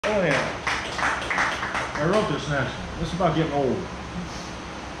I wrote this next. This is about getting old.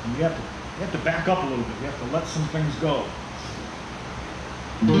 And you have to back up a little bit. You have to let some things go.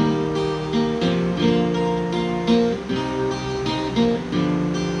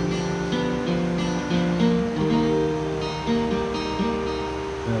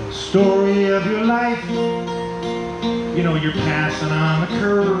 The story of your life, you know, you're passing on the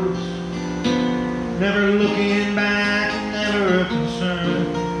curves, never looking back, never a concern.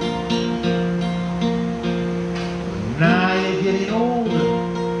 But now you're getting older,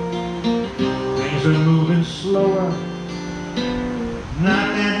 things are moving slower,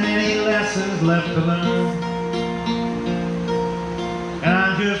 not that many lessons left to learn. And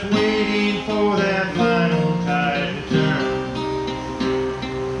I'm just waiting for that final tide to turn.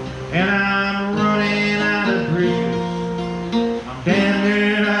 And I'm running out of bridges, I'm damn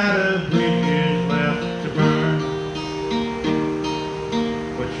near out of bridges left to burn.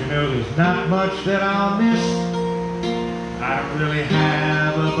 But you know, there's not much that I'll miss. I don't really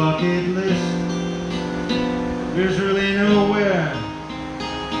have a bucket list. There's really nowhere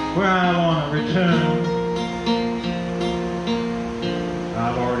where I want to return.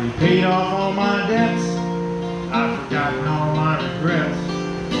 I've already paid off all my debts, I've forgotten all my regrets.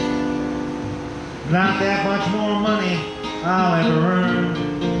 Not that much more money I'll ever earn.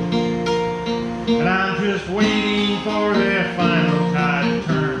 And I'm just waiting for that final tide to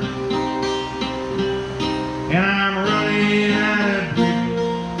turn. And I'm running out of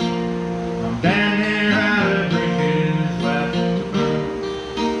bridges, I'm damn near out of bridges left to burn.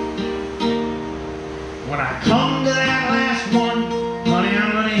 When I come to that last one, honey,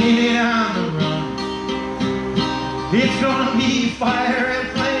 I'm gonna hit it on the run. It's gonna be fire and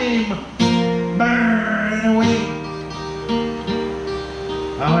flame, burning away.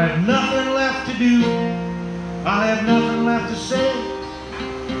 I'll have nothing left to do, I'll have nothing left to say.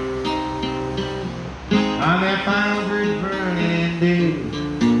 On that final bridge burning day.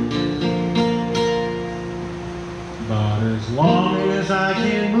 But as long as I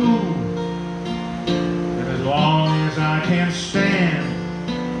can move, and as long as I can stand,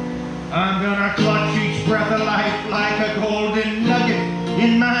 I'm gonna clutch each breath of life like a golden nugget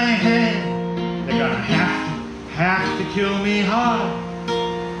in my hand. They're gonna have to kill me hard.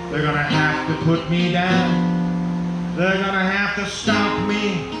 They're gonna have to put me down. They're gonna have to stomp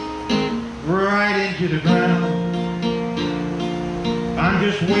me right into the ground. I'm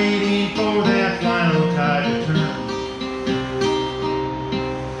just waiting for that final tide to turn.